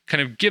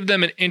kind of give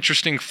them an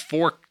interesting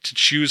fork to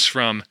choose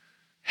from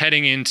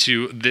heading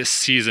into this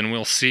season.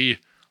 We'll see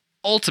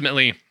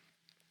ultimately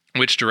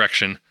which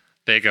direction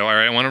they go. All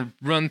right, I want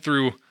to run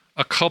through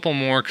a couple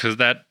more because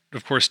that,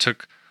 of course,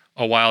 took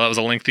a while. That was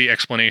a lengthy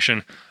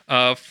explanation.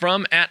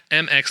 From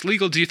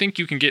 @MXLegal, do you think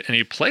you can get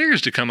any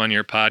players to come on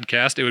your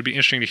podcast? It would be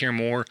interesting to hear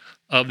more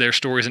of their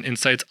stories and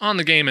insights on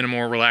the game in a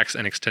more relaxed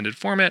and extended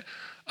format.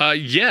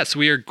 Yes,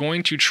 we are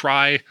going to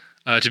try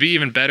to be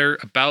even better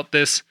about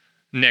this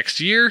next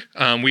year.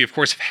 We, of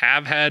course,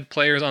 have had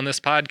players on this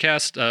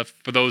podcast.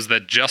 For those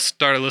that just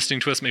started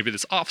listening to us, maybe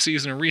this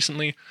offseason or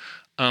recently,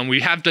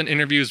 we have done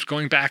interviews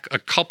going back a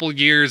couple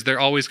years. They're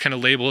always kind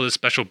of labeled as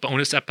special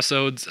bonus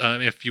episodes.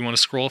 If you want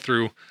to scroll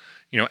through,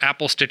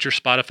 Apple, Stitcher,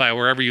 Spotify,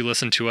 wherever you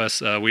listen to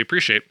us, we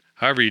appreciate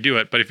however you do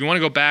it. But if you want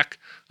to go back,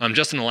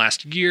 just in the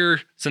last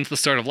year, since the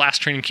start of last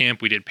training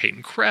camp, we did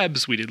Peyton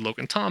Krebs, we did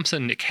Logan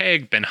Thompson, Nick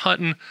Hague, Ben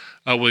Hutton,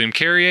 William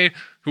Carrier,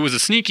 who was a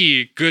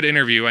sneaky good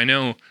interview. I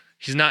know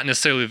he's not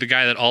necessarily the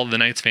guy that all of the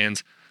Knights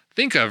fans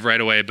think of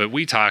right away, but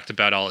we talked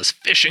about all his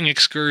fishing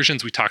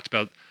excursions. We talked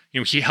about,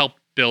 he helped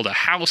build a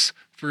house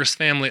for his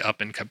family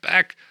up in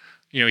Quebec.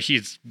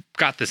 He's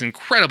got this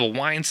incredible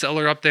wine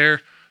cellar up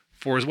there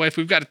for his wife.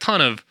 We've got a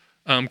ton of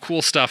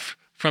cool stuff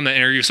from that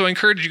interview. So I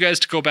encourage you guys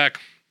to go back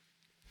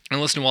and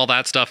listen to all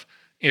that stuff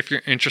if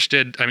you're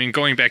interested. I mean,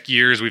 going back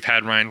years, we've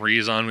had Ryan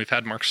Rees on, we've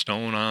had Mark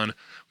Stone on,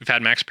 we've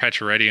had Max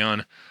Pacioretty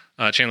on,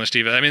 Chandler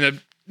Steva. I mean,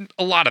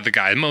 a lot of the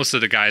guys, most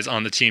of the guys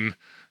on the team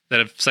that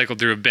have cycled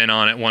through have been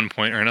on at one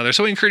point or another.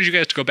 So I encourage you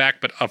guys to go back.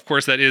 But of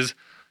course, that is,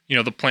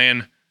 the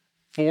plan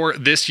for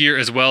this year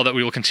as well, that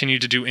we will continue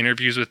to do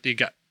interviews with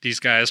these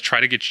guys,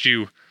 try to get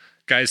you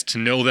guys to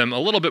know them a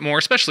little bit more,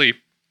 especially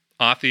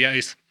off the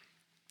ice.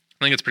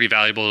 I think it's pretty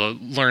valuable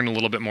to learn a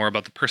little bit more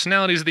about the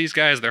personalities of these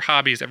guys, their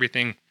hobbies,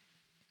 everything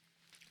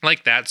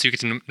like that, so you get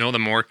to know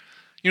them more,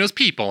 as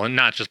people and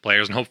not just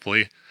players. And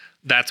hopefully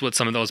that's what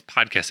some of those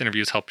podcast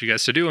interviews help you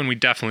guys to do. And we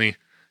definitely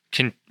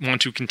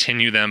want to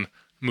continue them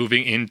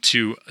moving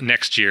into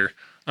next year.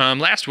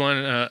 Last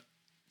one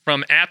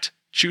from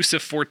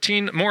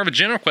 @Chusif14, more of a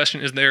general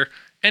question. Is there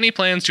any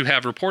plans to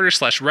have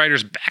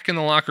reporters/writers back in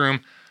the locker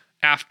room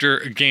after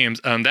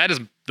games? That is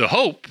the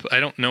hope.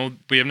 I don't know.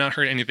 We have not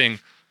heard anything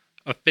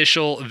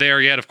official there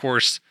yet. Of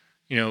course,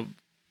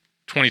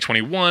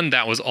 2021,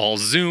 that was all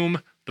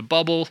Zoom. The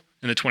bubble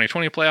in the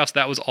 2020 playoffs,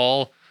 that was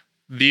all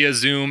via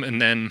Zoom. And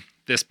then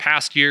this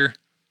past year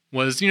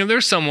was,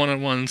 there's some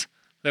one-on-ones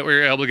that we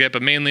were able to get,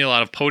 but mainly a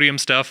lot of podium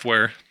stuff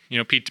where,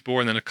 Pete DeBoer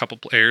and then a couple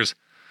players,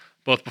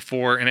 both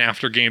before and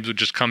after games, would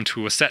just come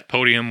to a set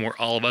podium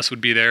where all of us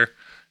would be there.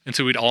 And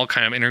so we'd all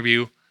kind of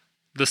interview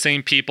the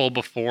same people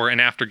before and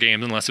after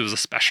games, unless it was a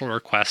special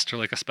request or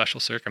like a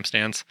special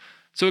circumstance.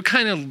 So it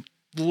kind of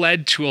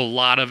led to a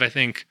lot of, I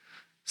think,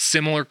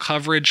 similar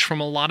coverage from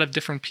a lot of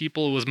different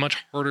people. It was much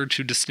harder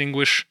to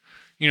distinguish,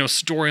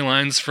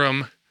 storylines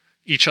from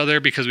each other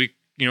because we,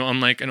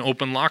 unlike an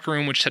open locker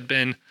room, which had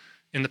been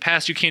in the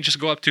past, you can't just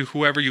go up to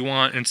whoever you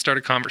want and start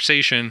a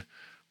conversation,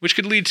 which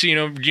could lead to,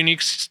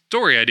 unique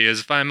story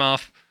ideas. If I'm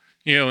off,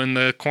 in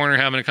the corner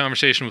having a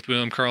conversation with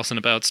William Karlsson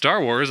about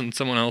Star Wars and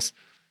someone else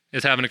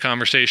is having a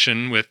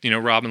conversation with,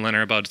 Robin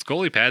Lehner about his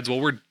goalie pads,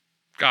 well, we're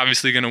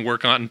obviously going to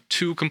work on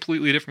two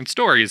completely different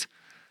stories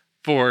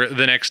for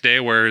the next day.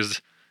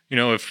 Whereas,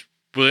 if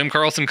William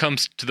Karlsson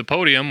comes to the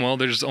podium, well,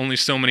 there's only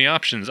so many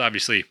options,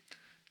 obviously,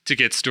 to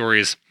get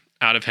stories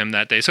out of him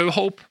that day. So I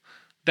hope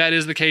that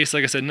is the case.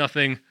 Like I said,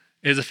 nothing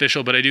is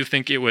official, but I do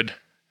think it would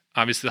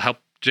obviously help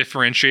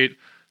differentiate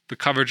the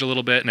coverage a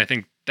little bit. And I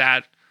think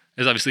that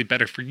is obviously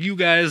better for you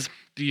guys,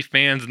 the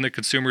fans and the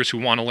consumers who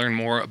want to learn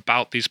more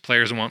about these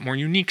players and want more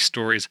unique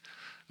stories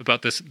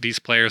about these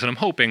players. And I'm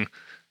hoping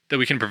that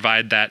we can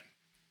provide that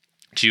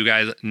to you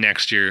guys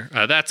next year.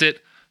 That's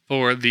it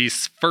for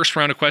these first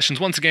round of questions.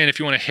 Once again, if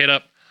you want to hit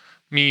up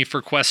me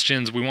for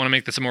questions, we want to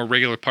make this a more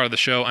regular part of the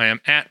show. I am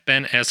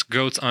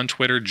 @BenSGoats on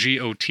Twitter,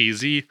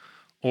 GOTZ,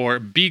 or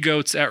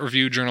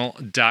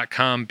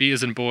bgoats@reviewjournal.com. B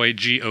as in boy,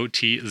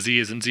 GOTZ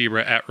as in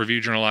zebra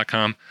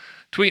 @reviewjournal.com.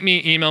 Tweet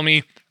me, email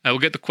me. I will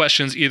get the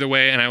questions either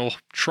way, and I will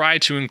try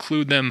to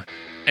include them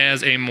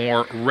as a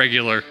more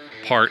regular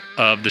part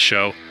of the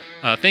show.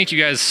 Thank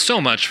you guys so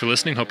much for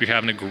listening. Hope you're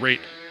having a great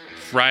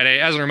Friday.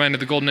 As a reminder,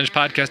 the Golden Edge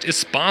podcast is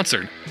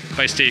sponsored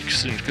by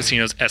Station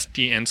Casinos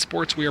STN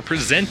Sports. We are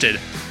presented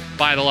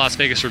by the Las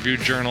Vegas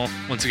Review-Journal.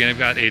 Once again, I've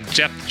got a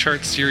depth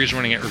chart series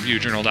running at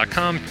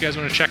reviewjournal.com if you guys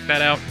want to check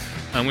that out.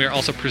 We are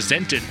also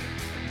presented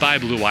by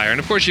Blue Wire. And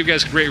of course, you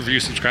guys can rate, review,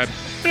 subscribe.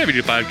 Whenever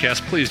you do a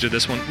podcast, please do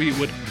this one. We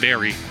would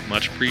very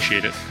much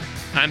appreciate it.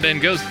 I'm Ben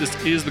Ghost. This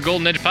is the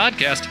Golden Edge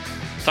podcast.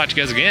 Talk to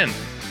you guys again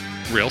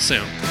real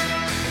soon.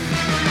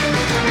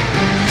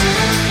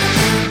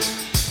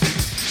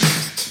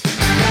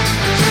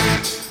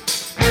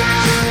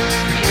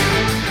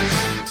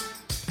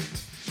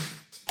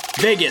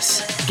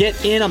 Vegas,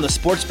 get in on the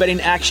sports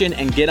betting action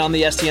and get on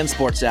the STN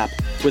Sports app.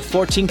 With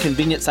 14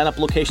 convenient sign-up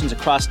locations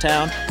across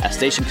town at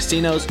Station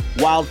Casinos,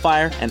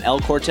 Wildfire, and El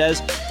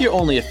Cortez, you're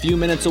only a few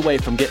minutes away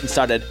from getting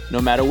started,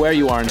 no matter where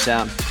you are in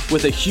town.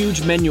 With a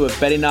huge menu of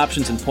betting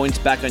options and points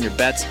back on your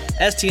bets,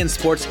 STN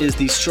Sports is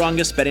the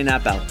strongest betting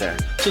app out there.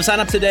 So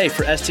sign up today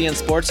for STN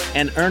Sports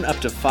and earn up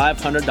to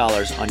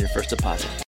 $500 on your first deposit.